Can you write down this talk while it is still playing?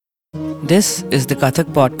This is the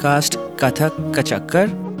Kathak podcast, Kathak Kachakkar.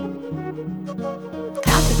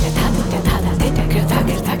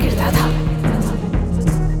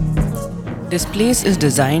 This place is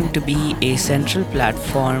designed to be a central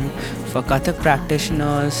platform for Kathak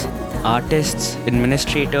practitioners, artists,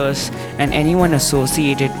 administrators, and anyone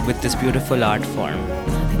associated with this beautiful art form.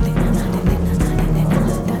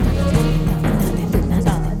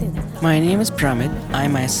 My name is Pramit. I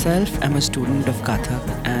myself am a student of Kathak,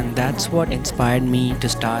 and that's what inspired me to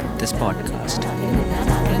start this podcast.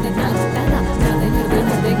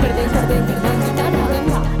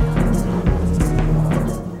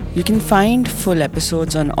 You can find full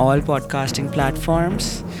episodes on all podcasting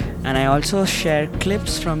platforms, and I also share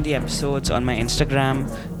clips from the episodes on my Instagram,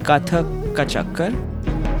 Kathak Kachakkar.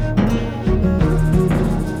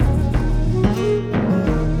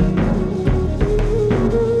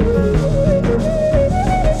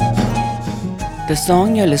 The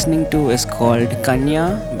song you're listening to is called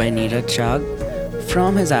Kanya by Neeraj Chag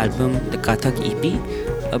from his album The Kathak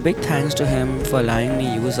EP. A big thanks to him for allowing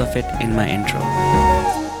me use of it in my intro.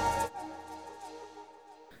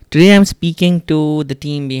 Today I'm speaking to the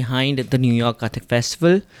team behind the New York Kathak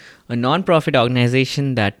Festival, a non-profit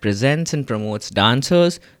organization that presents and promotes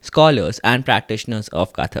dancers, scholars and practitioners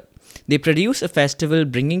of Kathak. They produce a festival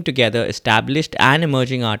bringing together established and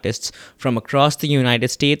emerging artists from across the United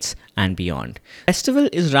States and beyond. The festival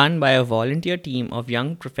is run by a volunteer team of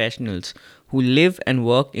young professionals who live and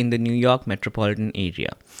work in the New York metropolitan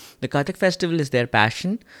area. The Kathak Festival is their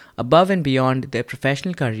passion, above and beyond their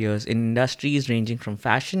professional careers in industries ranging from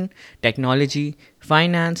fashion, technology,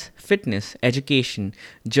 finance, fitness, education,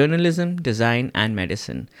 journalism, design, and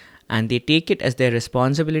medicine. And they take it as their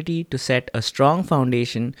responsibility to set a strong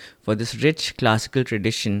foundation for this rich classical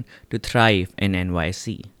tradition to thrive in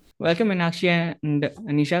NYC. Welcome, Meenakshi and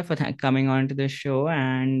Anisha, for coming on to the show.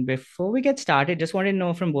 And before we get started, just wanted to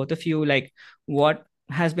know from both of you, what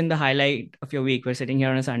has been the highlight of your week? We're sitting here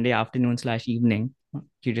on a Sunday afternoon/evening.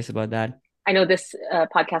 Curious about that. I know this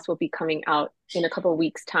podcast will be coming out in a couple of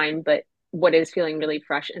weeks' time, but what is feeling really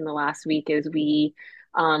fresh in the last week is we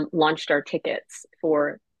launched our tickets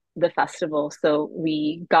for the festival. So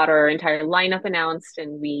we got our entire lineup announced,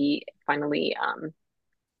 and we finally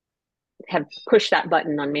have pushed that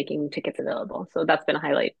button on making tickets available. So that's been a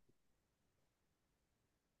highlight.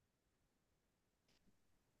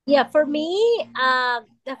 Yeah, for me,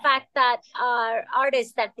 the fact that our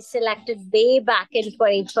artists that we selected way back in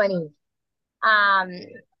 2020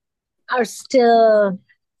 are still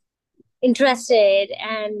interested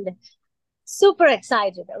and super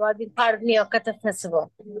excited about being part of New York Kathak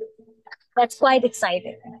Festival. That's quite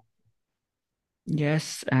exciting.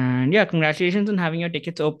 Yes, and yeah, congratulations on having your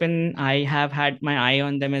tickets open. I have had my eye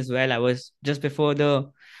on them as well. I was just before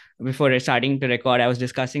starting to record, I was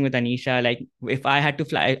discussing with Anisha, like if I had to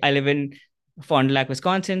fly, I live in Fond du Lac,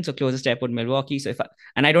 Wisconsin, so closest airport Milwaukee.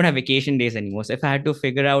 And I don't have vacation days anymore. So if I had to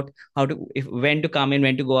figure out if when to come in,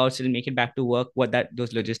 when to go out, still make it back to work, what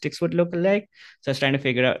those logistics would look like. So I was trying to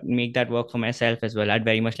figure out, make that work for myself as well. I'd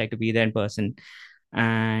very much like to be there in person.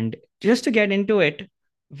 And just to get into it,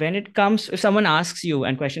 when it comes, if someone asks you,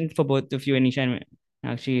 and question for both of you, Anisha and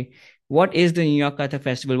actually, what is the New York Kathak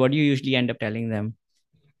Festival? What do you usually end up telling them?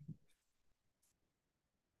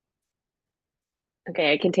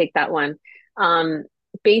 Okay, I can take that one. Um,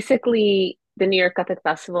 Basically, the New York Kathak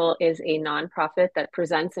Festival is a nonprofit that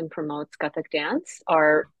presents and promotes Kathak dance.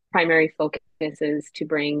 Our primary focus is to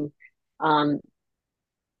bring um,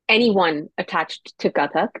 anyone attached to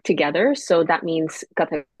Kathak together. So that means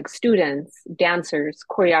Kathak students, dancers,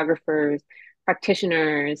 choreographers,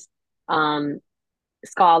 practitioners, um,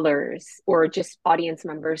 scholars, or just audience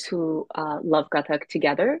members who love Kathak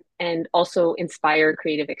together, and also inspire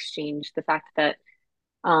creative exchange. The fact that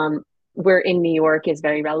um, we're in New York is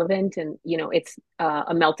very relevant, and it's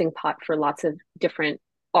a melting pot for lots of different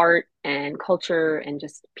art and culture and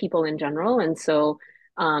just people in general. And so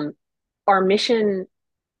our mission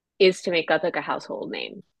is to make Kathak a household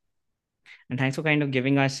name. And thanks for kind of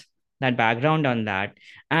giving us that background on that.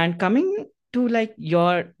 And coming to like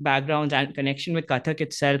your backgrounds and connection with Kathak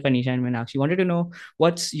itself, Anisha and Meenakshi, wanted to know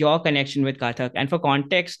what's your connection with Kathak. And for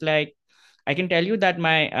context, like I can tell you that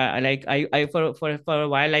my I for a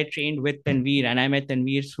while I trained with Tanveer, and I met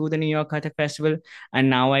Tanveer through the New York Kathak Festival, and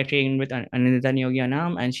now I train with Anindita Nyogi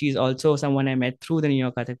Anam, and she's also someone I met through the New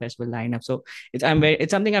York Kathak Festival lineup. So it's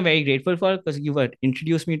something I'm very grateful for, because you've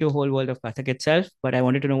introduced me to a whole world of Kathak itself. But I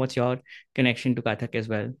wanted to know what's your connection to Kathak as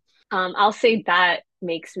well. I'll say that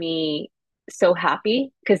makes me so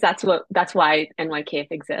happy, because that's why NYKF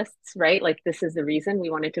exists, right? Like, this is the reason we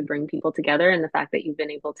wanted to bring people together, and the fact that you've been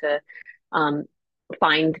able to um,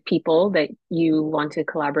 find people that you want to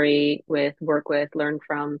collaborate with, work with, learn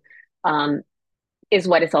from, um, is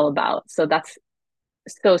what it's all about. So that's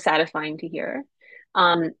so satisfying to hear.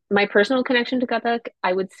 My personal connection to Kathak,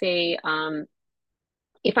 I would say,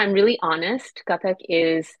 if I'm really honest, Kathak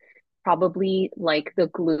is probably like the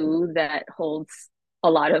glue that holds a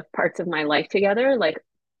lot of parts of my life together. Like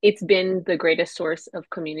it's been the greatest source of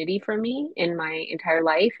community for me in my entire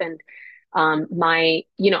life. And I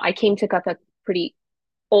came to Kathak pretty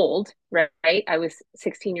old, right? I was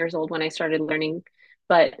 16 years old when I started learning.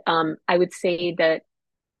 But I would say that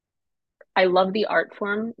I love the art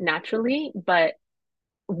form naturally, but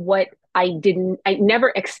what I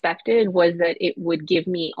never expected was that it would give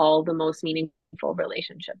me all the most meaningful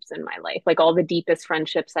relationships in my life, like all the deepest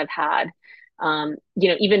friendships I've had.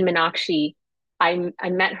 Even Minakshi, I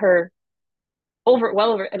met her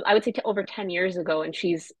I would say over 10 years ago, and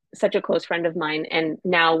she's such a close friend of mine. And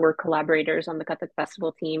now we're collaborators on the Kathak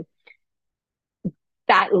Festival team.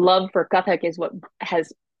 That love for Kathak is what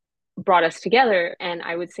has brought us together. And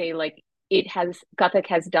I would say like Kathak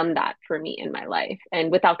has done that for me in my life.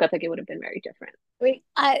 And without Kathak, it would have been very different.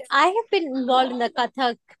 I have been involved in the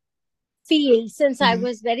Kathak field since I Mm-hmm.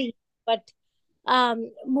 was very, but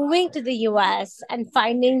moving to the US and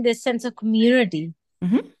finding this sense of community.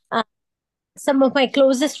 Mm-hmm. Uh, some of my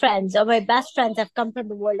closest friends or my best friends have come from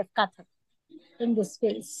the world of Kathak in this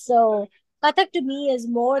space. So Kathak to me is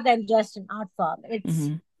more than just an art form. It's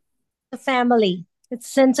Mm-hmm. a family. It's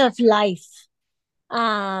sense of life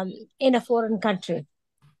in a foreign country.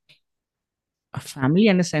 A family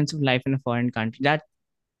and a sense of life in a foreign country. That's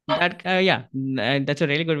a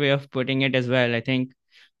really good way of putting it as well. I think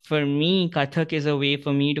for me, Kathak is a way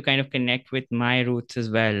for me to kind of connect with my roots as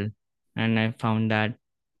well, and I found that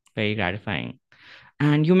very gratifying.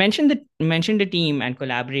 And you mentioned the team and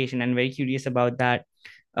collaboration, and very curious about that.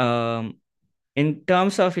 Um, in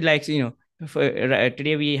terms of like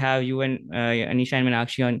today we have you and Anisha and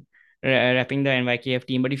Meenakshi on repping the NYKF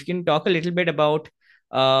team, but if you can talk a little bit about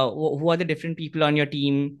who are the different people on your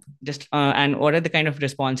team, just and what are the kind of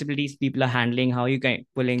responsibilities people are handling, how you kind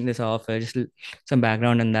pulling this off, some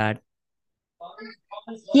background on that.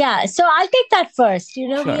 Yeah, so I'll take that first. We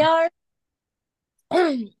Sure. are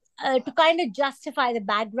to kind of justify the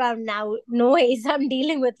background now noise I'm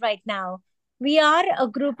dealing with right now. We are a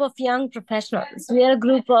group of young professionals. We are a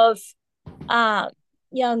group of uh,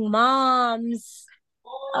 young moms,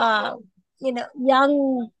 uh,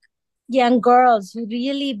 young girls who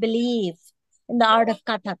really believe in the art of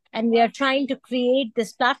Kathak, and we are trying to create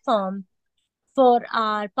this platform for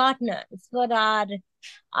our partners, for our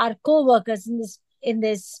co-workers in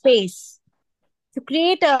this space, to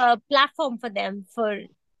create a platform for them for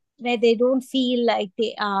where they don't feel like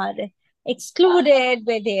they are excluded,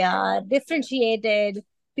 where they are differentiated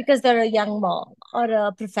because they're a young mom or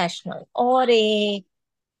a professional or a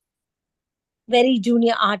very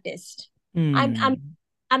junior artist. I'm I'm Hmm.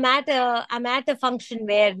 I'm at a function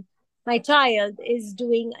where my child is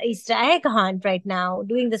doing Easter egg hunt right now,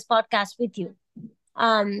 doing this podcast with you.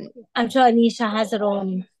 I'm sure Anisha has her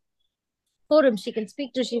own forum she can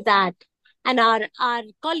speak to. She's at, and our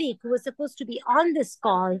colleague who was supposed to be on this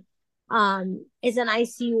call is an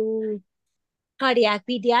ICU cardiac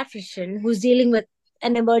pediatrician who's dealing with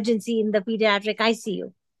an emergency in the pediatric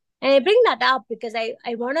ICU. And I bring that up because I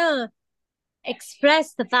want to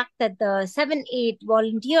express the fact that the 7-8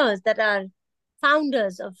 volunteers that are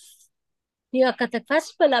founders of New York Kathak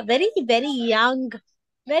Festival are very, very young,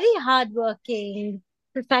 very hardworking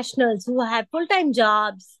professionals who have full time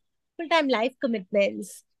jobs, full time life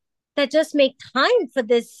commitments that just make time for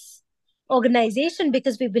this organization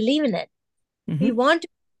because we believe in it. We Mm-hmm. want to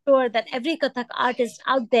ensure that every Kathak artist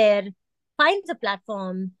out there finds a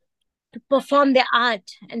platform to perform their art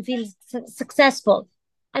and feel successful.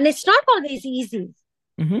 And it's not always easy.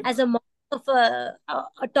 Mm-hmm. As a mom of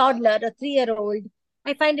a toddler, a 3-year-old,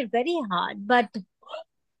 I find it very hard, but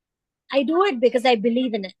I do it because I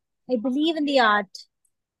believe in it. I believe in the art.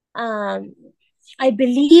 Um, I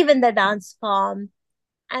believe in the dance form,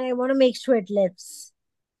 and I want to make sure it lives.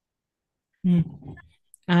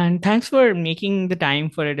 And thanks for making the time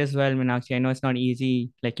for it as well, Meenakshi. I know it's not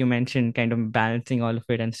easy, like you mentioned, kind of balancing all of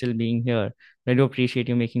it and still being here. I do appreciate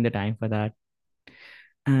you making the time for that.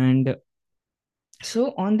 And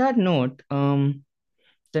so, on that note,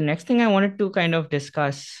 the next thing I wanted to kind of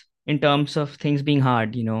discuss in terms of things being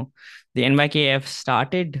hard, the NYKF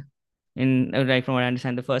started Right, from what I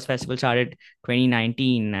understand, the first festival started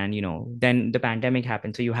 2019, and then the pandemic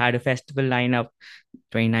happened. So you had a festival lineup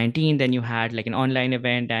 2019, then you had like an online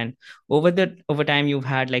event, and over time you've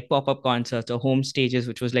had like pop-up concerts or home stages,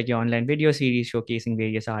 which was like your online video series showcasing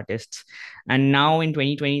various artists. And now in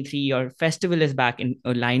 2023, your festival is back in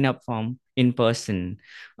a lineup form in person.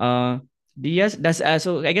 Yes, that's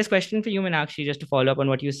so I guess question for you, Meenakshi, just to follow up on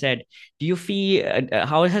what you said. Do you feel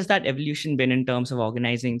how has that evolution been in terms of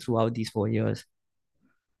organizing throughout these 4 years?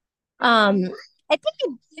 Um, I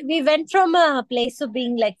think we went from a place of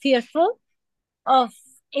being like fearful of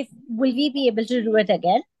if will we be able to do it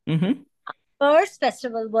again. Mm-hmm. First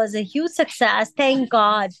festival was a huge success. Thank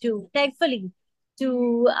God to thankfully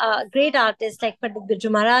to great artists like Pandit Birju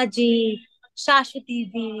Maharaj ji,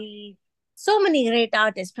 Shashwati Di, so many great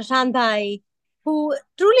artists, Prashant Bhai, who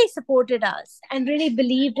truly supported us and really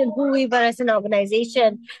believed in who we were as an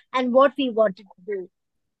organization and what we wanted to do.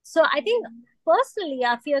 So I think personally,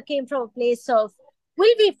 our fear came from a place of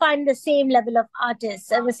will we find the same level of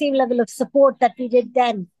artists and the same level of support that we did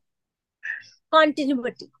then?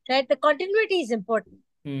 Continuity, right? The continuity is important.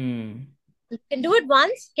 Hmm. You can do it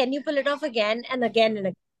once. Can you pull it off again and again and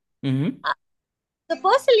again? Mm-hmm. So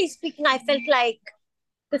personally speaking, I felt like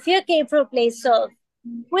the fear came from a place of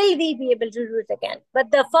will we be able to do it again?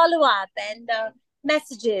 But the follow up and the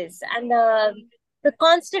messages and the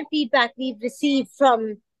constant feedback we've received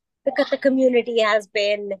from the Kathak community has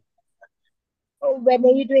been, oh, when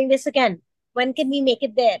are you doing this again? When can we make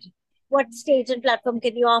it there? What stage and platform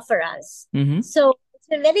can you offer us? Mm-hmm. So it's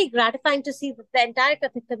been very gratifying to see that the entire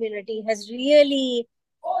Kathak community has really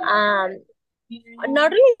um,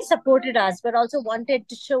 not only supported us, but also wanted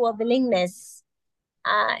to show a willingness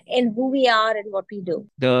in who we are and what we do.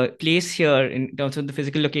 The place here in terms of the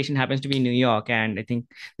physical location happens to be New York, and I think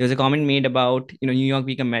there was a comment made about New York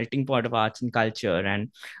being a melting pot of arts and culture. And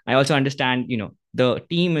I also understand the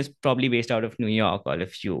team is probably based out of New York, all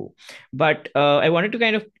of you. But I wanted to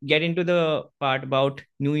kind of get into the part about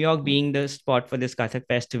New York being the spot for this Kathak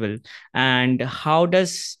festival, and how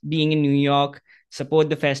does being in New York support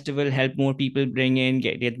the festival, help more people bring in,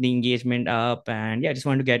 get the engagement up. And yeah, I just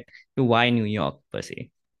want to get to why New York per se.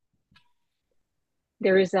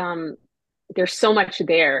 There's there's so much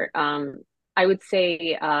there. I would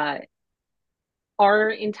say our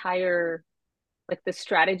entire like the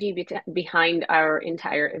strategy behind our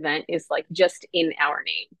entire event is like just in our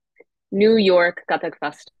name. New York Kathak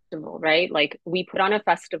Festival, right? Like we put on a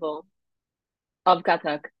festival of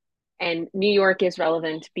Kathak, and New York is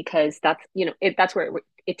relevant because that's that's where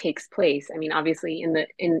it takes place. I mean, obviously,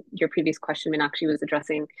 in your previous question, Meenakshi was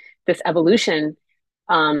addressing this evolution.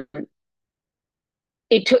 Um,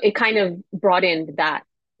 it kind of broadened that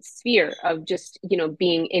sphere of just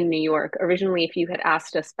being in New York. Originally, if you had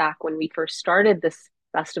asked us back when we first started this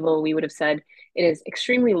festival, we would have said it is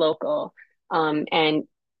extremely local, and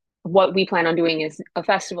what we plan on doing is a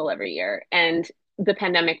festival every year. And the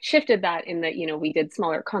pandemic shifted that in that we did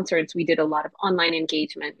smaller concerts, we did a lot of online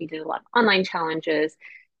engagement, we did a lot of online challenges,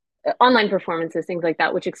 online performances, things like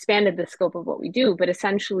that, which expanded the scope of what we do. But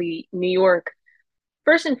essentially, New York,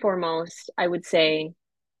 first and foremost, I would say,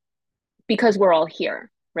 because we're all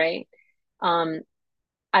here, right? Um,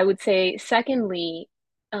 I would say, secondly,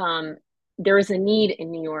 um, there is a need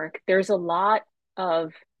in New York. There's a lot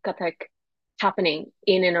of Kathak happening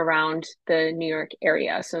in and around the New York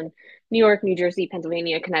area. So, New York, New Jersey,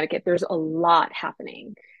 Pennsylvania, Connecticut, there's a lot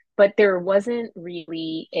happening. But there wasn't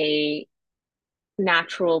really a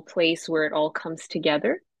natural place where it all comes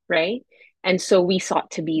together, right? And so we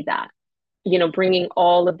sought to be that, bringing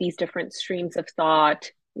all of these different streams of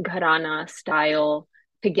thought, gharana style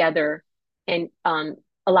together, and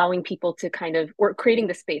allowing people to kind of, or creating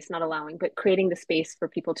the space, not allowing, but creating the space for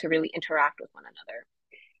people to really interact with one another.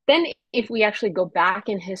 Then, if we actually go back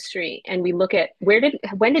in history and we look at when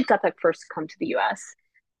did Kathak first come to the U.S.?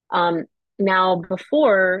 Um, Now,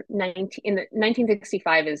 before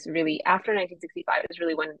 1965 is really after 1965 is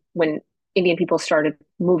really when Indian people started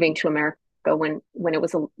moving to America, when it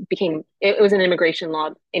was it was an immigration law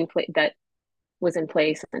in place that was in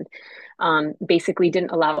place, and basically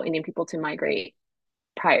didn't allow Indian people to migrate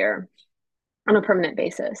prior on a permanent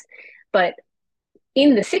basis. But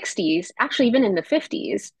in the 60s, actually even in the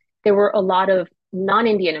 50s, there were a lot of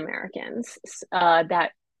non-Indian Americans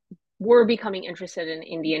that were becoming interested in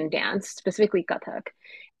Indian dance, specifically Kathak.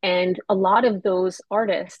 And a lot of those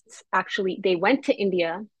artists actually they went to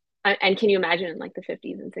India. And can you imagine in like the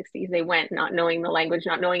 50s and 60s, they went not knowing the language,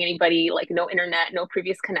 not knowing anybody, like no internet, no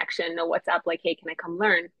previous connection, no WhatsApp, like, hey, can I come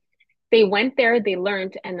learn? They went there, they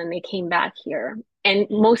learned, and then they came back here. And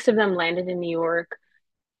most of them landed in New York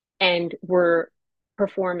and were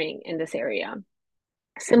performing in this area.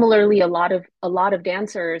 Similarly, a lot of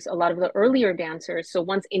dancers, a lot of the earlier dancers, so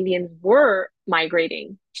once Indians were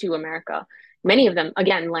migrating to America, many of them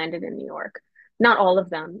again landed in New York. Not all of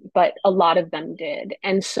them, but a lot of them did.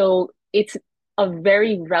 And so it's a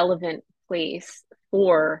very relevant place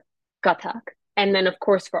for Kathak. And then of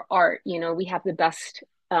course for art, we have the best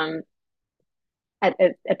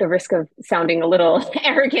at the risk of sounding a little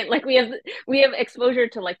arrogant, like we have exposure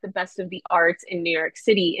to like the best of the arts in New York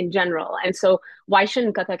City in general, and so why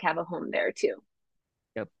shouldn't Kathak have a home there too?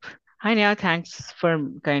 Yep. Hi, Neha. Thanks for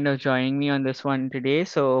kind of joining me on this one today.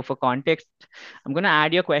 So, for context, I'm going to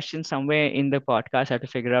add your question somewhere in the podcast. I have to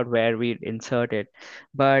figure out where we insert it.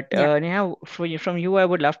 But Yeah. Neha, from you, I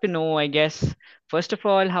would love to know, I guess, first of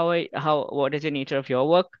all, what is the nature of your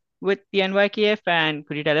work with the NYKF, and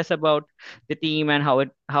could you tell us about the team and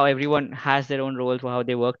how everyone has their own roles, how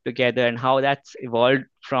they work together, and how that's evolved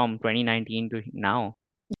from 2019 to now?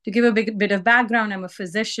 To give a bit of background, I'm a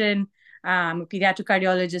physician. I'm a pediatric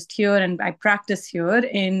cardiologist here, and I practice here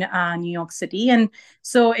in New York City. And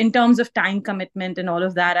so, in terms of time commitment and all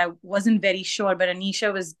of that, I wasn't very sure, but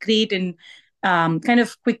Anisha was great in kind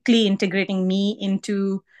of quickly integrating me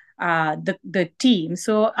into the team.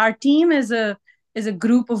 So, our team is a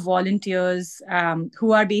group of volunteers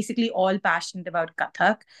who are basically all passionate about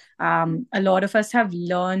Kathak. A lot of us have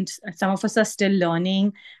learned, some of us are still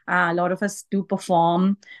learning, a lot of us do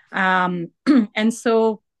perform. And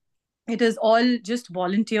so it is all just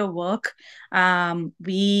volunteer work.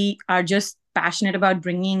 We are just passionate about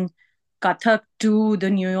bringing Kathak to the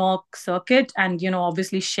New York circuit and,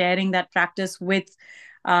 obviously sharing that practice with,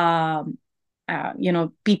 um,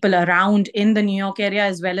 people around in the New York area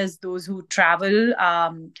as well as those who travel.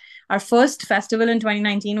 Our first festival in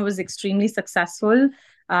 2019 was extremely successful.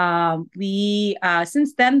 We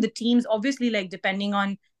Since then the teams obviously, like, depending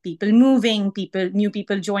on people moving, new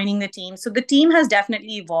people joining the team, so the team has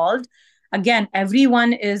definitely evolved. Again,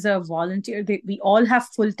 everyone is a volunteer. We all have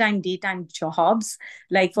full-time daytime jobs.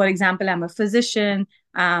 Like, for example, I'm a physician.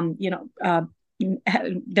 There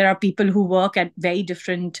are people who work at very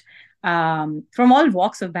different, from all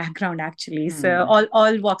walks of background, actually. So Hmm.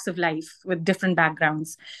 all walks of life with different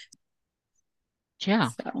backgrounds. Yeah.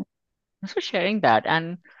 So Thanks for sharing that.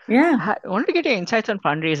 And yeah. I wanted to get your insights on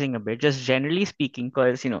fundraising a bit, just generally speaking,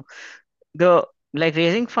 because the like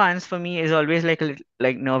raising funds for me is always like a little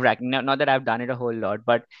like nerve-wracking. Not that I've done it a whole lot,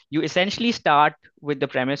 but you essentially start with the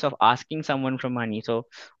premise of asking someone for money. So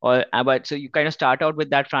but so you kind of start out with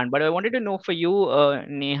that front. But I wanted to know for you,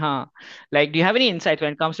 Neha, like, do you have any insights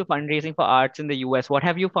when it comes to fundraising for arts in the US? What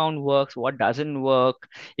have you found works? What doesn't work?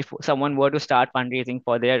 If someone were to start fundraising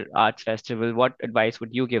for their arts festival, what advice would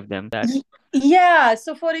you give them for that? Yeah.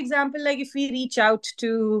 So, for example, like if we reach out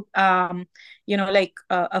to, like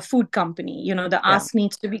a food company, the Yeah. ask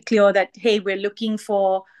needs to be clear that, hey, we're looking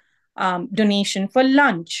for donation for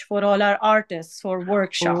lunch for all our artists for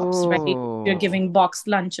workshops, right? We're Oh, giving boxed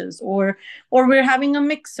lunches, or we're having a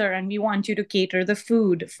mixer and we want you to cater the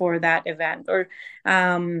food for that event, or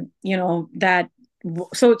that.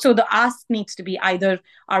 So the ask needs to be either,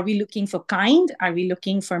 are we looking for kind? Are we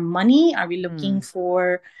looking for money? Are we looking hmm.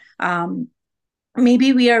 for um,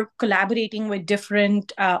 maybe we are collaborating with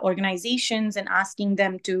different organizations and asking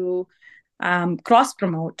them to cross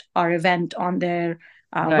promote our event on their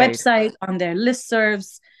Right. website, on their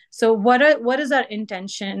listservs. So what is our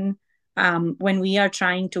intention when we are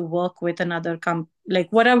trying to work with another like,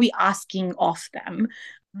 what are we asking of them?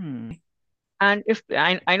 Hmm. And if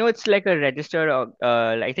I know it's like a registered,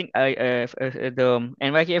 I think the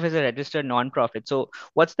NYKF is a registered non-profit. So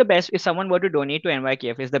what's the best if someone were to donate to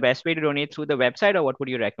NYKF? Is the best way to donate through the website, or what would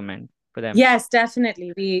you recommend for them? Yes,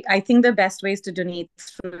 definitely. I think the best way is to donate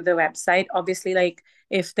through the website. Obviously, like,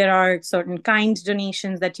 if there are certain kind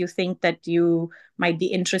donations that you think that you might be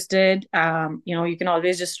interested, you can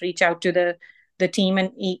always just reach out to the team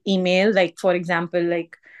and email. Like, for example,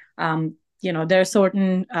 like, there are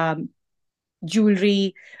certain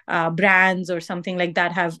jewelry brands or something like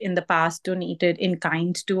that have in the past donated in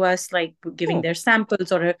kind to us, like giving Oh, their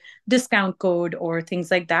samples or a discount code or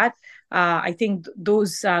things like that. I think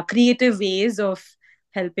those creative ways of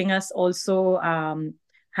helping us also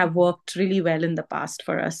have worked really well in the past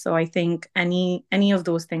for us. So I think any of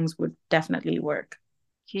those things would definitely work.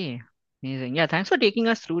 okay. Amazing. Yeah, thanks for taking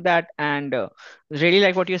us through that. And really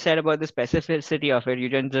like what you said about the specificity of it. You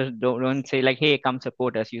just don't say like, hey, come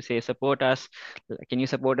support us. You say support us. Can you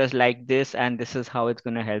support us like this? And this is how it's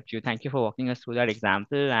going to help you. Thank you for walking us through that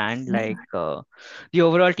example and like the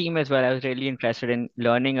overall team as well. I was really interested in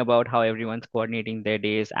learning about how everyone's coordinating their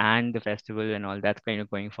days and the festival and all that's kind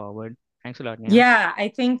of going forward. Thanks a lot, Neha. Yeah, I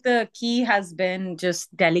think the key has been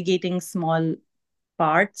just delegating small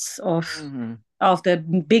parts Mm-hmm. of the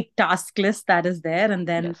big task list that is there, and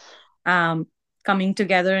then Yes. um, coming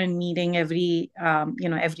together and meeting every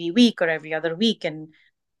week or every other week, and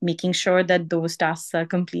making sure that those tasks are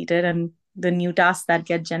completed, and the new tasks that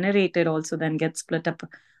get generated also then get split up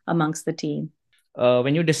amongst the team.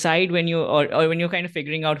 When you decide, or when you're kind of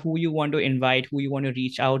figuring out who you want to invite, who you want to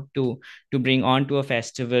reach out to bring on to a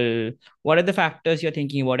festival, what are the factors you're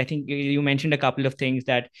thinking about? I think you mentioned a couple of things,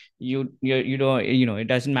 that you don't, it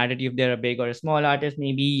doesn't matter if they're a big or a small artist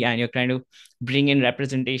maybe, and you're trying to bring in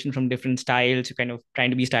representation from different styles. You're kind of trying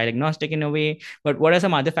to be style agnostic in a way. But what are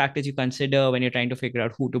some other factors you consider when you're trying to figure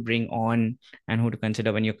out who to bring on, and who to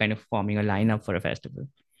consider when you're kind of forming a lineup for a festival?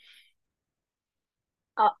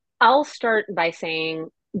 Uh, I'll start by saying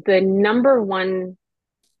the number one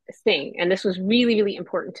thing, and this was really, really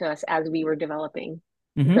important to us as we were developing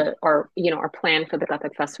Mm-hmm. our plan for the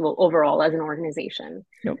Kathak Festival overall as an organization.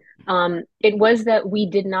 Yep. It was that we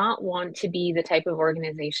did not want to be the type of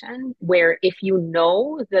organization where if you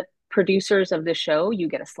know the producers of the show, you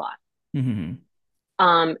get a slot. Mm-hmm.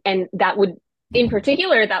 And that would, in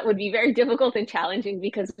particular, that would be very difficult and challenging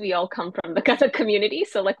because we all come from the Kathak community.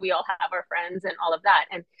 So like we all have our friends and all of that.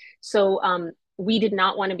 And so we did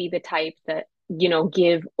not want to be the type that,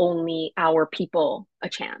 give only our people a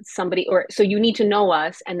chance. Somebody, or so you need to know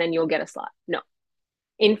us and then you'll get a slot. No.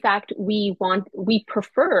 In fact, we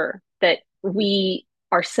prefer that we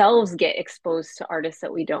ourselves get exposed to artists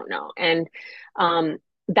that we don't know. And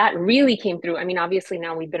that really came through. I mean, obviously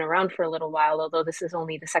now we've been around for a little while, although this is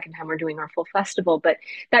only the second time we're doing our full festival, but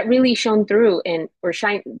that really shone through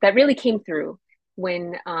that really came through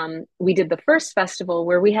when we did the first festival,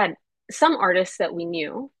 where we had some artists that we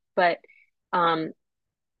knew, but um,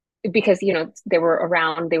 because they were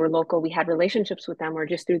around, they were local, we had relationships with them, or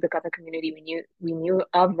just through the Kathak community we knew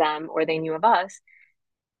of them, or they knew of us.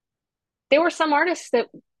 There were some artists that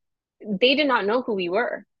they did not know who we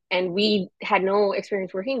were, and we had no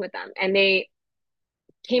experience working with them, and they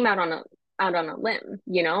came out on a limb,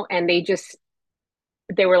 and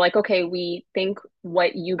they were like, okay, we think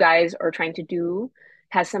what you guys are trying to do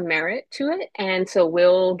has some merit to it, and so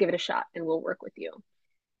we'll give it a shot and we'll work with you.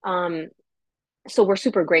 um so we're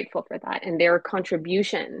super grateful for that, and their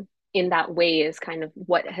contribution in that way is kind of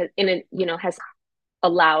what has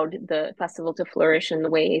allowed the festival to flourish in the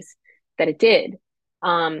ways that it did.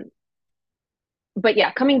 But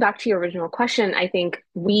yeah, coming back to your original question, I think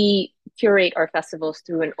we curate our festivals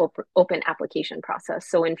through an open application process.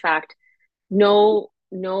 So in fact, no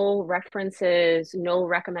references, no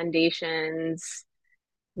recommendations,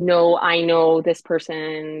 no, I know this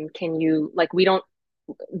person, can you, like, we don't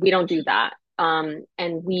do that.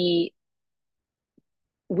 And we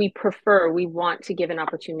want to give an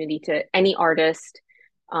opportunity to any artist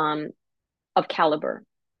um, of caliber,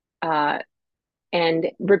 uh,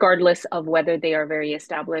 and regardless of whether they are very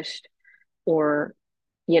established or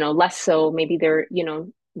less so, maybe they're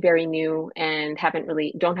very new and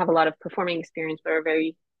don't have a lot of performing experience but are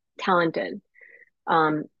very talented.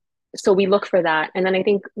 um, so we look for that. And then I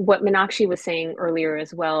think what Minakshi was saying earlier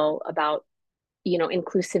as well about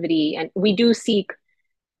inclusivity, and we do seek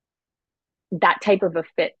that type of a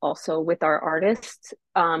fit also with our artists,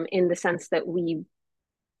 in the sense that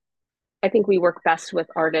I think we work best with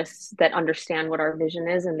artists that understand what our vision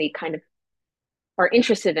is, and they kind of are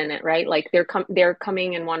interested in it, right? Like they're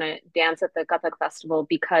coming and want to dance at the Kathak festival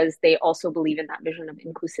because they also believe in that vision of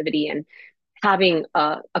inclusivity and having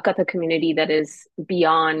a Kathak community that is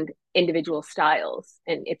beyond individual styles,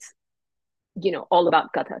 and it's all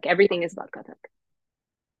about Kathak. Everything is about Kathak.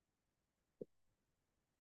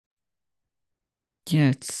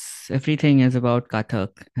 Yes, everything is about Kathak.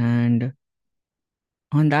 And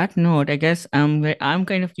on that note, I guess I'm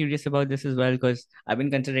kind of curious about this as well, because I've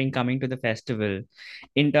been considering coming to the festival,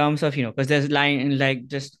 in terms of, because there's line, like,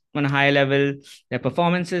 just on a high level, the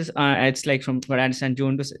performances. It's like, from what I understand,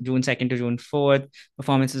 June 2nd to June 4th.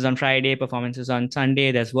 Performances on Friday, performances on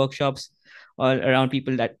Sunday. There's workshops all around,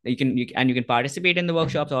 people that you can participate in the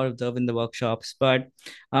workshops or observe in the workshops. But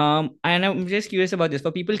and I'm just curious about this,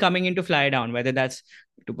 for people coming in to fly down, whether that's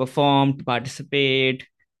to perform, to participate,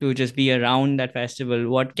 to just be around that festival,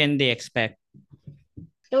 what can they expect?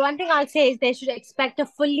 The one thing I'll say is they should expect a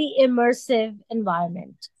fully immersive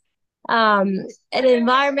environment. An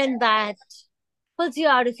environment that pulls you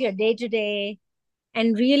out of your day to day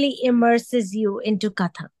and really immerses you into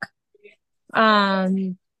Kathak.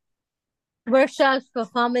 Workshops,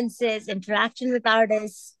 performances, interaction with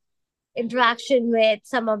artists, interaction with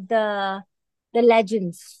some of the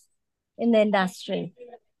legends in the industry.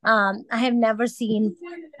 I have never seen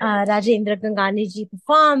Rajendra Gangani ji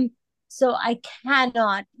perform, so I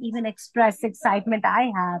cannot even express the excitement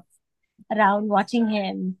I have around watching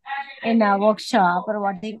him in a workshop or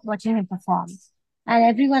watching him perform. And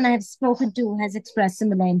everyone I have spoken to has expressed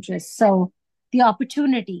similar interest. So the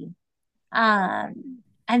opportunity and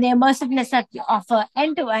the immersiveness that we offer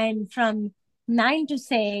end to end from 9 to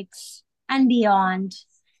 6 and beyond,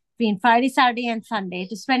 between Friday, Saturday, and Sunday,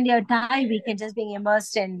 to spend your entire weekend just being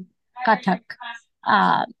immersed in Kathak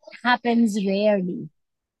uh, happens rarely,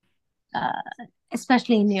 uh,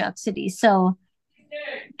 especially in New York City. So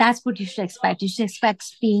that's what you should expect. You should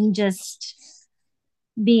expect being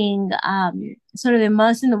sort of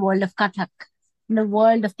immersed in the world of Kathak, in the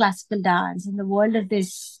world of classical dance, in the world of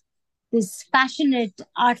this passionate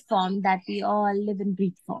art form that we all live and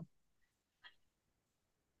breathe for.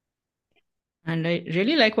 And I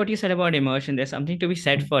really like what you said about immersion. There's something to be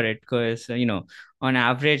said for it because, on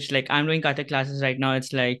average, like I'm doing Kathak classes right now,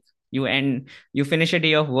 it's like you finish a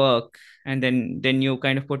day of work and then you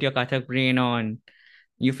kind of put your Kathak brain on,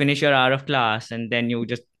 you finish your hour of class and then you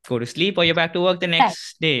just go to sleep or you're back to work the Right,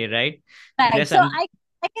 next day, right? right. There's So some,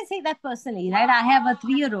 I can say that personally, right? I have a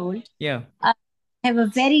 3-year-old. yeah. I have a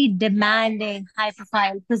very demanding, high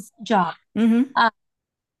profile job. Mm-hmm. Uh,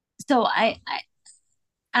 so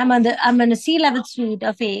I'm on a C-level suite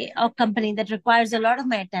of a company that requires a lot of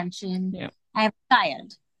my attention. Yeah. I am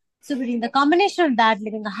tired. So between the combination of that,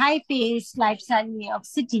 living a high-paced lifestyle in New York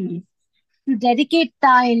City, to dedicate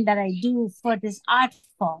time that I do for this art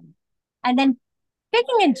form, and then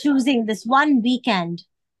picking and choosing this one weekend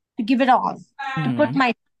to give it all, to put Mm-hmm.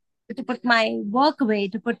 my to put my work away,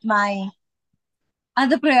 to put my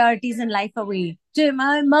other priorities in life away, to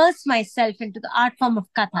immerse myself into the art form of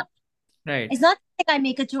Kathak. Right. It's not something I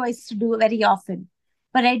make a choice to do very often,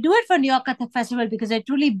 but I do it for New York Kathak Festival because I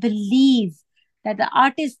truly believe that the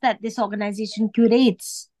artist that this organization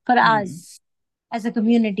curates for Mm-hmm. us as a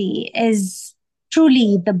community is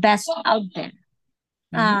truly the best out there.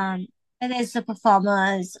 Mm-hmm. Whether it's the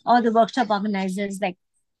performers or the workshop organizers like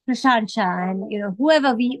Prashant Shah and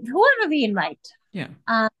whoever we invite, Yeah.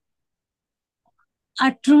 uh,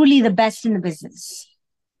 are truly the best in the business.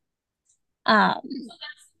 Um,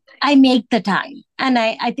 I make the time, and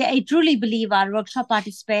I truly believe our workshop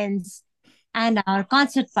participants and our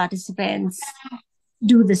concert participants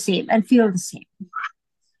do the same and feel the same.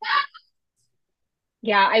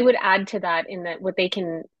 Yeah, I would add to that in that what they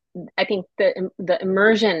can, I think the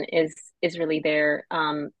immersion is really there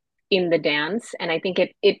in the dance, and I think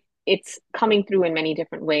it's coming through in many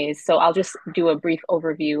different ways. So I'll just do a brief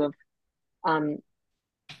overview of um,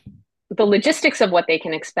 the logistics of what they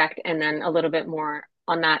can expect, and then a little bit more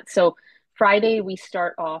on that. So Friday we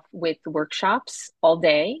start off with workshops all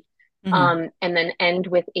day, Mm-hmm. and then end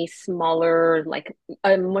with a smaller, like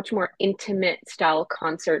a much more intimate style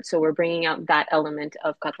concert. So we're bringing out that element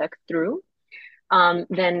of Kathak through.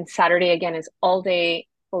 Then Saturday again is all day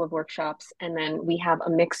full of workshops, and then we have a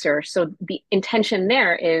mixer. So the intention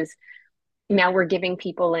there is now we're giving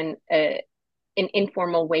people an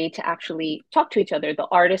informal way to actually talk to each other. The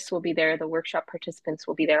artists will be there, the workshop participants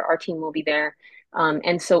will be there, our team will be there.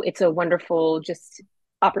 And so it's a wonderful just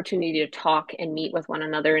opportunity to talk and meet with one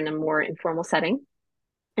another in a more informal setting.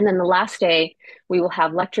 And then the last day, we will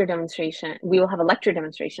have lecture demonstration. We will have a lecture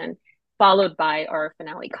demonstration followed by our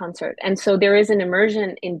finale concert. And so there is an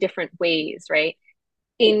immersion in different ways, right?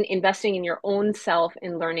 In investing in your own self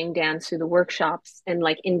in learning dance through the workshops and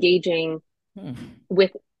like engaging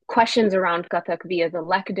with questions around Kathak via the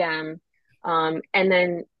Lekdem, and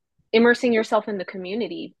then immersing yourself in the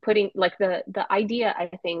community, putting like the idea,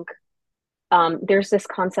 I think, there's this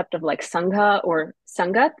concept of like sangha or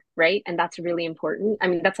sangat, right? And that's really important. I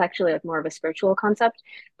mean, that's actually like more of a spiritual concept,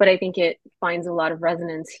 but I think it finds a lot of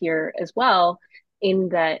resonance here as well in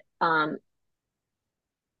that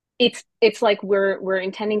it's like we're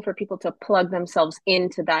intending for people to plug themselves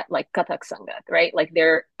into that like Kathak Sangat, right? Like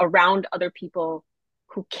they're around other people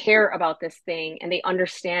who care about this thing and they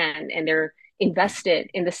understand and they're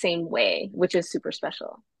invested in the same way, which is super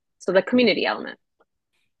special. So the community element.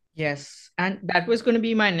 Yes, and that was going to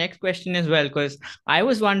be my next question as well, because I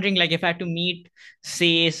was wondering, like, if I had to meet,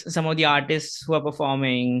 say, some of the artists who are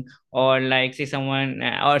performing, or like, say, someone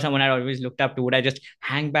I always looked up to, would I just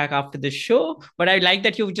hang back after the show? But I like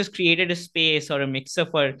that you've just created a space or a mixer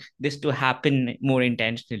for this to happen more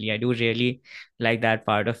intentionally. I do really like that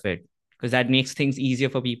part of it, because that makes things easier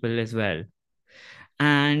for people as well.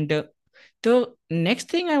 And the next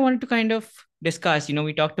thing I wanted to kind of discuss,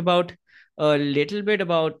 we talked about a little bit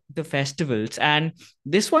about the festivals, and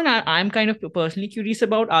this one I'm kind of personally curious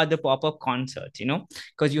about are the pop-up concerts,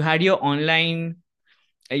 because you had your online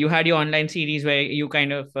you had your online series where you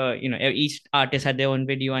kind of each artist had their own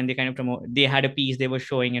video, and they kind of they had a piece they were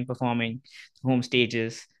showing and performing home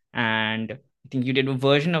stages. And I think you did a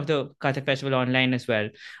version of the Kathak festival online as well.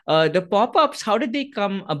 The pop-ups, how did they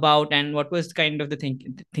come about, and what was kind of the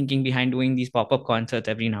thinking behind doing these pop-up concerts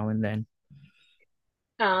every now and then?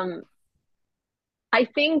 Um, I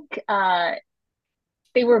think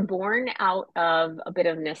they were born out of a bit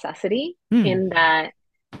of necessity in that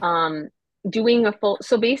um, doing a full,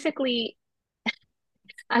 so basically,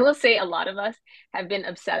 I will say a lot of us have been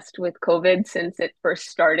obsessed with COVID since it first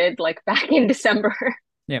started, like back in December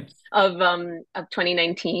Yeah. of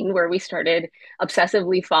 2019, where we started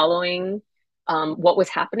obsessively following what was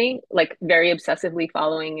happening, like very obsessively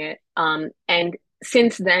following it. And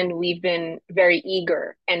since then, we've been very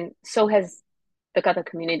eager, and so has the Kata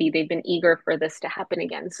community. They've been eager for this to happen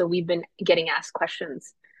again. So we've been getting asked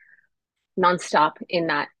questions nonstop in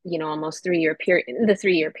that, almost 3 year period, the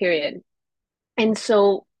 3 year period. And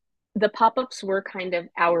so the pop-ups were kind of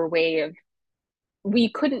our way of, we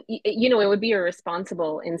couldn't, it would be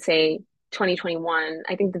irresponsible in, say, 2021.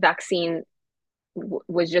 I think the vaccine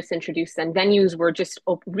was just introduced, and venues were just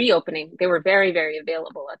reopening. They were very, very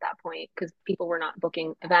available at that point because people were not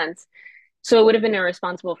booking events. So it would have been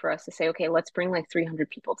irresponsible for us to say, okay, let's bring like 300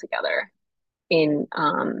 people together in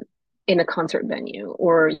a concert venue,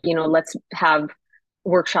 or let's have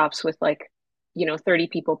workshops with like 30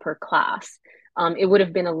 people per class. It would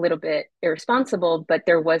have been a little bit irresponsible, but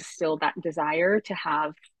there was still that desire to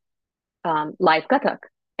have live Kathak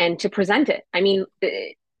and to present it. I mean,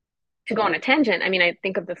 to go on a tangent, I mean, I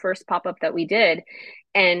think of the first pop-up that we did,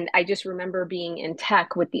 and I just remember being in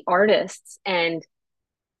tech with the artists and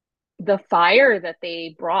the fire that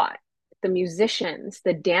they brought, the musicians,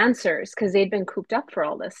 the dancers, because they'd been cooped up for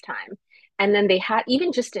all this time. And then they had,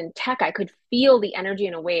 even just in tech, I could feel the energy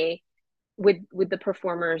in a way with the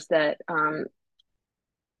performers that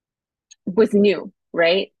was new,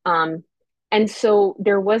 right? And so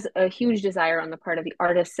there was a huge desire on the part of the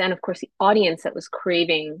artists and, of course, the audience that was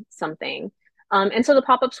craving something. And so the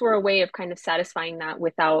pop-ups were a way of kind of satisfying that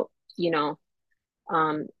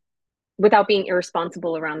um, without being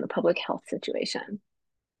irresponsible around the public health situation.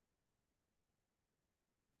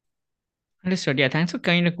 Understood. Yeah, thanks for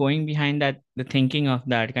kind of going behind that. The thinking of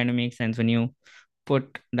that kind of makes sense when you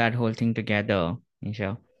put that whole thing together,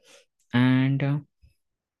 Nisha. And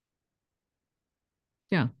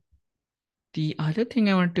yeah, the other thing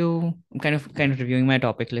I want to, I'm kind of reviewing my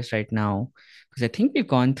topic list right now because I think we've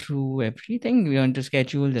gone through everything. We want to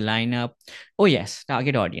schedule the lineup. Oh yes,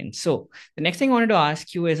 target audience. So the next thing I wanted to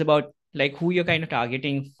ask you is about like who you're kind of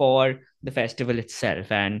targeting for the festival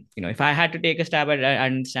itself. And if I had to take a stab at it, I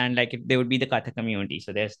understand like if there would be the Kathak community.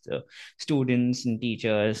 So there's the students and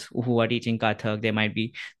teachers who are teaching Kathak. There might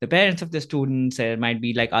be the parents of the students. There might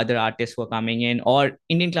be like other artists who are coming in, or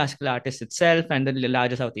Indian classical artists itself and the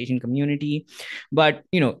larger South Asian community. But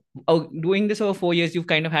doing this over 4 years, you've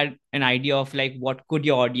kind of had an idea of like what could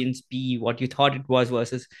your audience be, what you thought it was,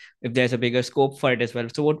 versus if there's a bigger scope for it as well.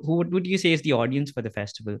 So who would you say is the audience for the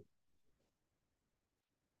festival?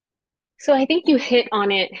 So I think you hit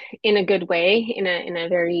on it in a good way, in a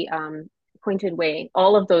very pointed way.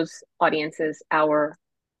 All of those audiences are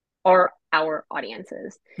our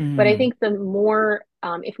audiences. But I think the more,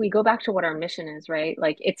 if we go back to what our mission is, right?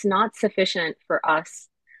 Like it's not sufficient for us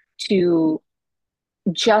to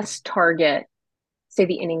just target, say,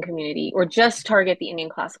 the Indian community, or just target the Indian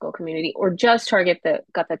classical community, or just target the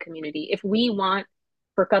Kathak community. If we want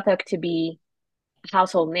for Kathak to be a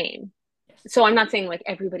household name, so I'm not saying like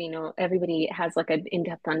everybody has like an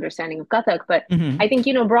in-depth understanding of Kathak, but I think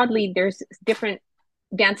broadly there's different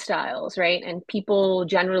dance styles, right? And people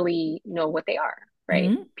generally know what they are,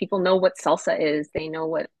 right? People know what salsa is, they know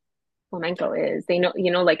what flamenco is, they know,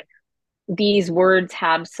 like these words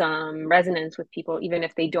have some resonance with people even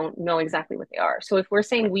if they don't know exactly what they are. So if we're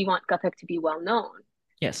saying we want Kathak to be well known,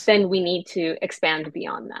 Yes. then we need to expand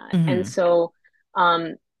beyond that. And so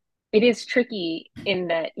it is tricky in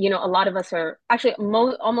that, a lot of us are actually,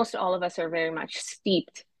 almost all of us are very much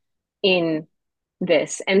steeped in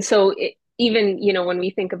this. And so even, when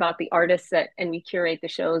we think about the artists and we curate the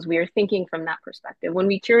shows, we are thinking from that perspective. When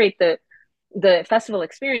we curate the festival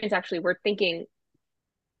experience, actually, we're thinking,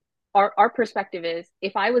 our perspective is,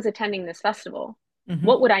 if I was attending this festival,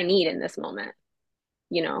 what would I need in this moment?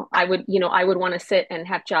 I would want to sit and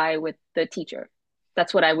have chai with the teacher.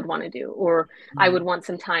 That's what I would want to do. Or I would want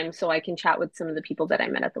some time so I can chat with some of the people that I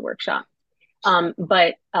met at the workshop.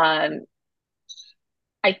 But I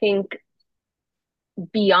think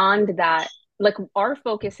beyond that, like our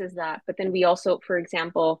focus is that, but then we also, for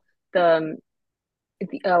example, one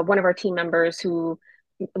of our team members who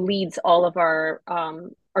leads all of our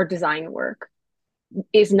design work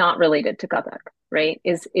is not related to Kathak, right?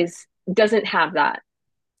 Is doesn't have that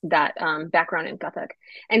background in Kathak.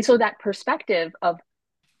 And so that perspective of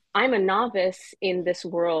I'm a novice in this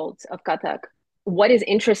world of Kathak. What is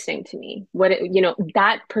interesting to me?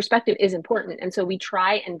 That perspective is important. And so we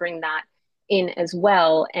try and bring that in as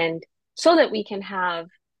well. And so that we can have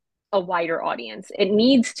a wider audience. It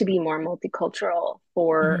needs to be more multicultural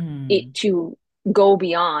for it to go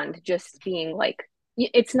beyond just being like,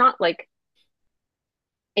 it's not like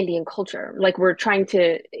Indian culture. Like we're trying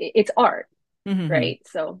to, it's art, right?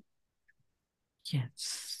 So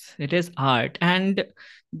yes, it is art. And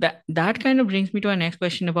that kind of brings me to our next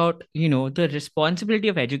question about, the responsibility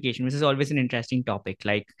of education, which is always an interesting topic.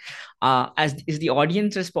 Like, as is the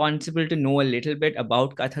audience responsible to know a little bit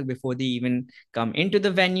about Kathak before they even come into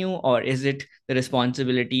the venue, or is it the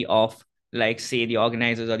responsibility of, like, say, the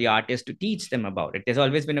organizers or the artists to teach them about it? There's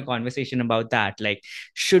always been a conversation about that. Like,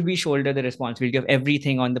 should we shoulder the responsibility of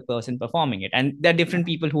everything on the person performing it? And there are different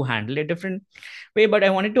people who handle it different way. But I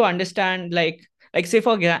wanted to understand, like say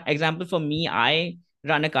for example, for me, I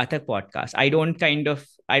run a Kathak podcast. I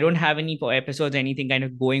don't have any episodes, anything kind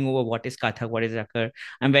of going over what is Kathak, what is Rakar.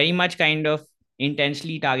 I'm very much kind of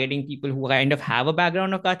intentionally targeting people who kind of have a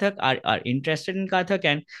background of Kathak, are interested in Kathak,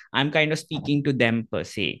 and I'm kind of speaking to them per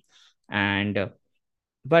se. And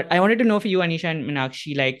but I wanted to know for you, Anisha and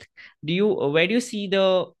Minakshi, like, where do you see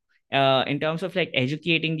the in terms of like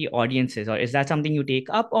educating the audiences, or is that something you take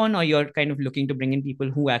up on, or you're kind of looking to bring in people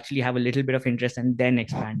who actually have a little bit of interest and then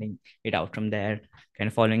expanding it out from there, kind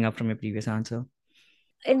of following up from your previous answer?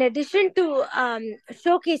 In addition to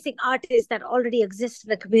showcasing artists that already exist in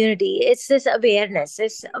the community, it's this awareness.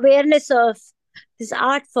 It's awareness of this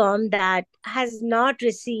art form that has not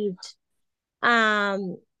received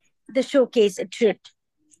the showcase it should.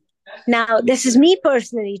 Now, this is me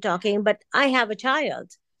personally talking, but I have a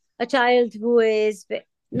child who is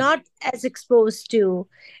not as exposed to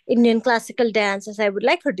Indian classical dance as I would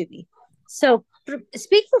like her to be. So,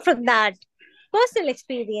 speaking from that personal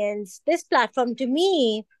experience, this platform to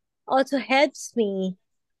me also helps me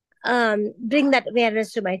bring that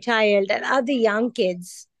awareness to my child and other young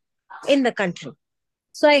kids in the country.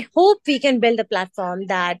 So, I hope we can build a platform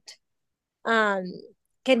that um,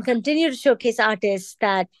 can continue to showcase artists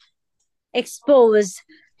that expose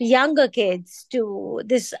younger kids to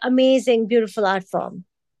this amazing, beautiful art form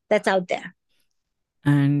that's out there.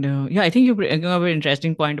 And yeah, I think you bring up an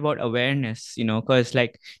interesting point about awareness, because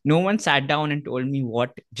like no one sat down and told me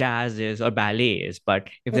what jazz is or ballet is. But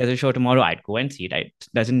if there's a show tomorrow, I'd go and see it.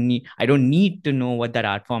 I don't need to know what that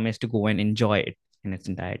art form is to go and enjoy it in its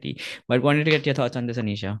entirety. But wanted to get your thoughts on this,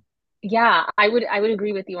 Anisha. yeah, I would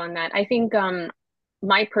agree with you on that. I think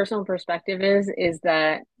my personal perspective is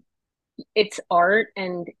that it's art,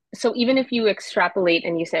 and so even if you extrapolate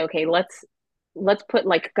and you say, okay, let's put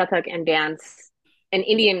like Kathak and dance and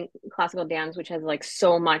Indian classical dance, which has like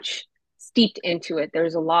so much steeped into it.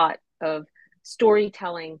 There's a lot of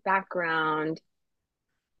storytelling, background,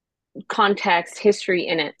 context, history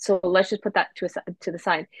in it. So let's just put that to the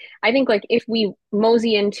side. I think like if we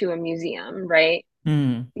mosey into a museum, right?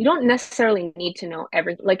 You don't necessarily need to know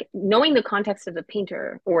everything. Like knowing the context of the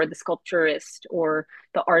painter or the sculpturist or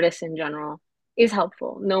the artist in general is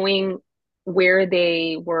helpful. Knowing where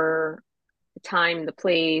they were, the time, the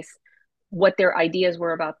place, what their ideas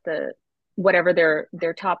were about the whatever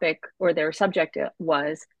their topic or their subject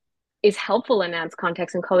was is helpful and adds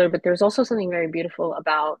context and color. But there's also something very beautiful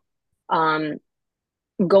about um,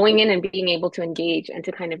 going in and being able to engage and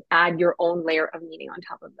to kind of add your own layer of meaning on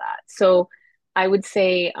top of that. So I would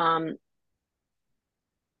say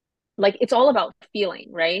like it's all about feeling,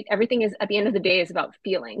 right? Everything is at the end of the day is about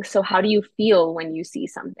feeling. So how do you feel when you see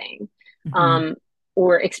something? Um,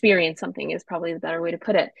 or experience something is probably the better way to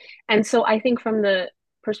put it. And so I think from the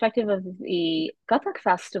perspective of the Kathak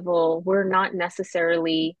Festival, we're not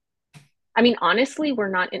necessarily, I mean, honestly, we're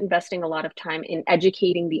not investing a lot of time in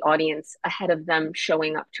educating the audience ahead of them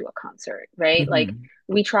showing up to a concert, right? Like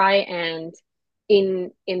we try and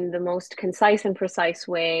in the most concise and precise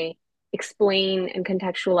way explain and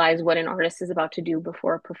contextualize what an artist is about to do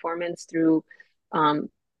before a performance through um,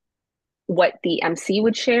 what the MC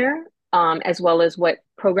would share, as well as what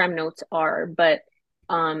program notes are. But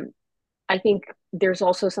um, I think there's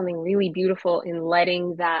also something really beautiful in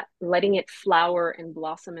letting it flower and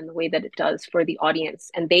blossom in the way that it does for the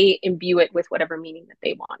audience, and they imbue it with whatever meaning that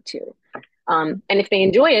they want to. And if they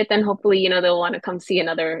enjoy it, then hopefully, they'll want to come see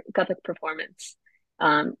another Kathak performance.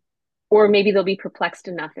 Um, or maybe they'll be perplexed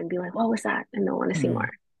enough and be like, what was that? And they'll want to see more.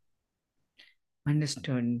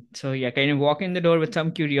 Understood. So yeah, kind of walk in the door with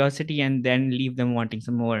some curiosity and then leave them wanting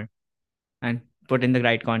some more and put in the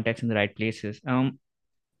right context in the right places.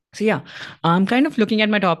 So yeah, I'm kind of looking at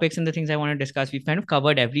my topics and the things I want to discuss. We've kind of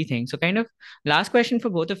covered everything. So kind of last question for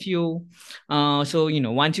both of you. So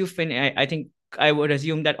once you finish, I think I would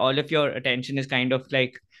assume that all of your attention is kind of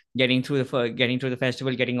like getting through the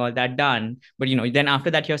festival, getting all that done. But then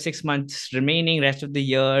after that, you have 6 months remaining, rest of the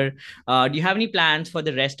year. Do you have any plans for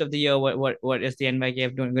the rest of the year? What is the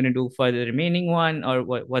NYKF going to do for the remaining one, or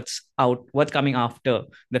what's coming after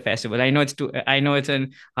the festival? I know it's a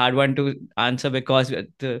hard one to answer because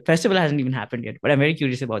the festival hasn't even happened yet. But I'm very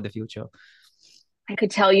curious about the future. I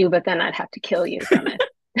could tell you, but then I'd have to kill you from it.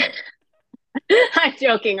 I'm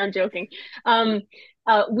joking. I'm joking. Um,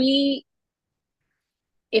 we,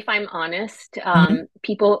 if I'm honest, Mhm.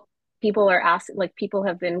 people are asking, like people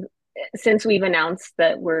have been since we've announced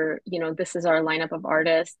that this is our lineup of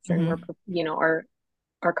artists, and we're, Mhm.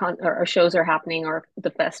 our shows are happening, or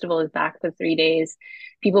the festival is back for 3 days.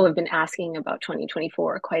 People have been asking about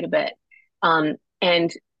 2024 quite a bit,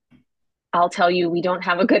 and I'll tell you, we don't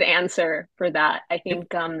have a good answer for that. I Yep. think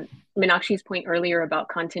Meenakshi's point earlier about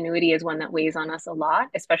continuity is one that weighs on us a lot,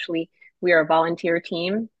 especially we are a volunteer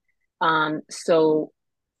team. So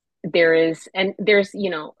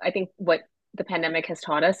I think what the pandemic has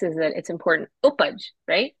taught us is that it's important. Upaj,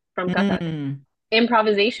 right? From Kathak. Mm.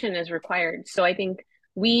 Improvisation is required. So I think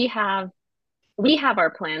we have we have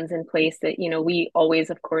our plans in place that we always,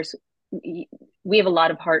 of course, we have a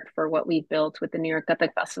lot of heart for what we've built with the New York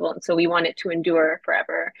Kathak Festival, and so we want it to endure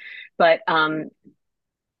forever. But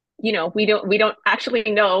we don't actually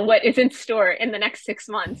know what is in store in the next 6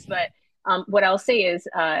 months. But what I'll say is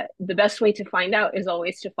the best way to find out is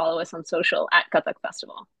always to follow us on social at Kathak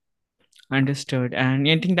Festival. Understood. And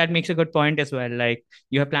I think that makes a good point as well. Like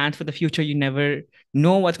you have plans for the future. You never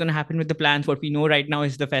know what's going to happen with the plans. What we know right now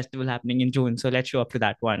is the festival happening in June. So let's show up to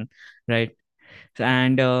that one. Right.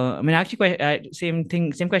 And I mean, actually, same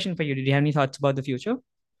thing, same question for you. Did you have any thoughts about the future?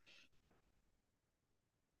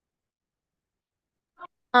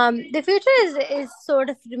 The future is sort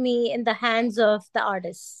of to me in the hands of the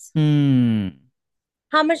artists. Hmm.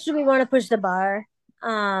 How much do we want to push the bar?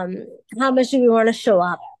 Um, how much do we want to show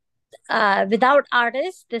up? Without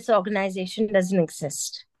artists, this organization doesn't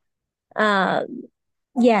exist. Um,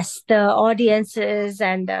 yes, the audiences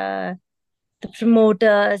and the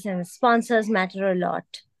promoters and the sponsors matter a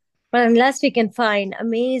lot. But unless we can find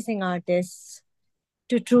amazing artists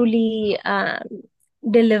to truly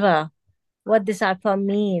deliver what this art form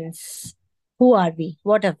means, who are we?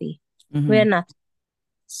 What are we? We're Hmm. nothing.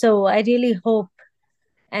 So I really hope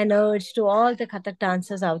and urge to all the Kathak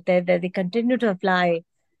dancers out there that they continue to apply,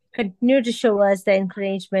 continue to show us the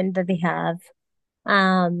encouragement that they have.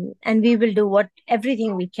 And we will do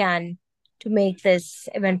everything we can to make this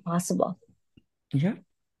event possible. Yeah.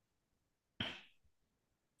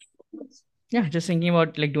 Yeah. Just thinking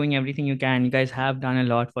about like doing everything you can. You guys have done a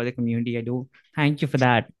lot for the community. I do thank you for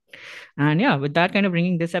that. And yeah, with that kind of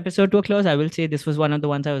bringing this episode to a close, I will say this was one of the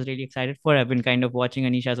ones I was really excited for. I've been kind of watching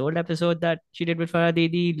Anisha's old episode that she did with Farah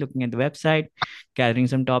Didi, looking at the website, gathering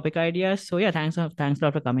some topic ideas. So yeah, thanks a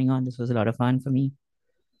lot for coming on. This was a lot of fun for me.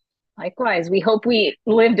 Likewise, we hope we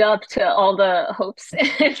lived up to all the hopes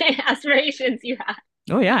and aspirations you had.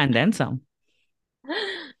 Oh yeah, and then some.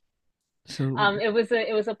 So It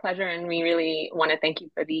was a pleasure, and we really want to thank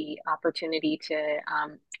you for the opportunity to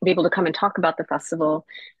be able to come and talk about the festival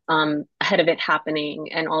ahead of it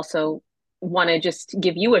happening, and also want to just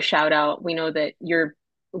give you a shout out. We know that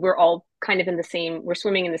we're all kind of we're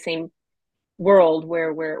swimming in the same world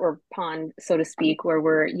where or pond, so to speak, where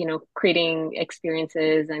we're creating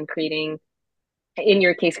experiences and in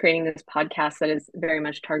your case, creating this podcast that is very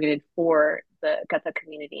much targeted for the Gata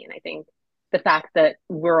community. And I think the fact that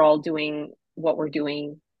we're all doing what we're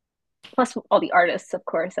doing, plus all the artists, of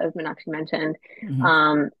course, as Meenakshi mentioned, mhm.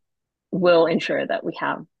 um, will ensure that we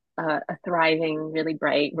have a thriving, really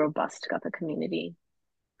bright, robust Gata community.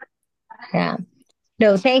 Yeah.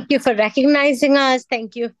 No, thank you for recognizing us.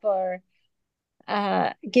 Thank you for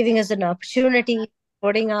giving us an opportunity,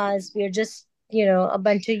 supporting us. We're just, a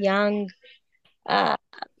bunch of young uh,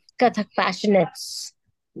 Kathak passionates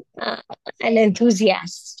uh, and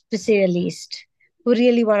enthusiasts, to say the least, who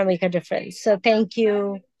really want to make a difference. So thank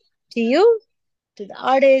you to you, to the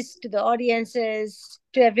artists, to the audiences,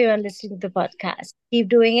 to everyone listening to the podcast. Keep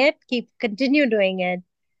doing it. Continue doing it,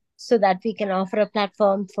 so that we can offer a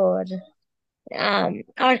platform for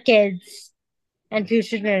our kids and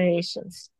future generations.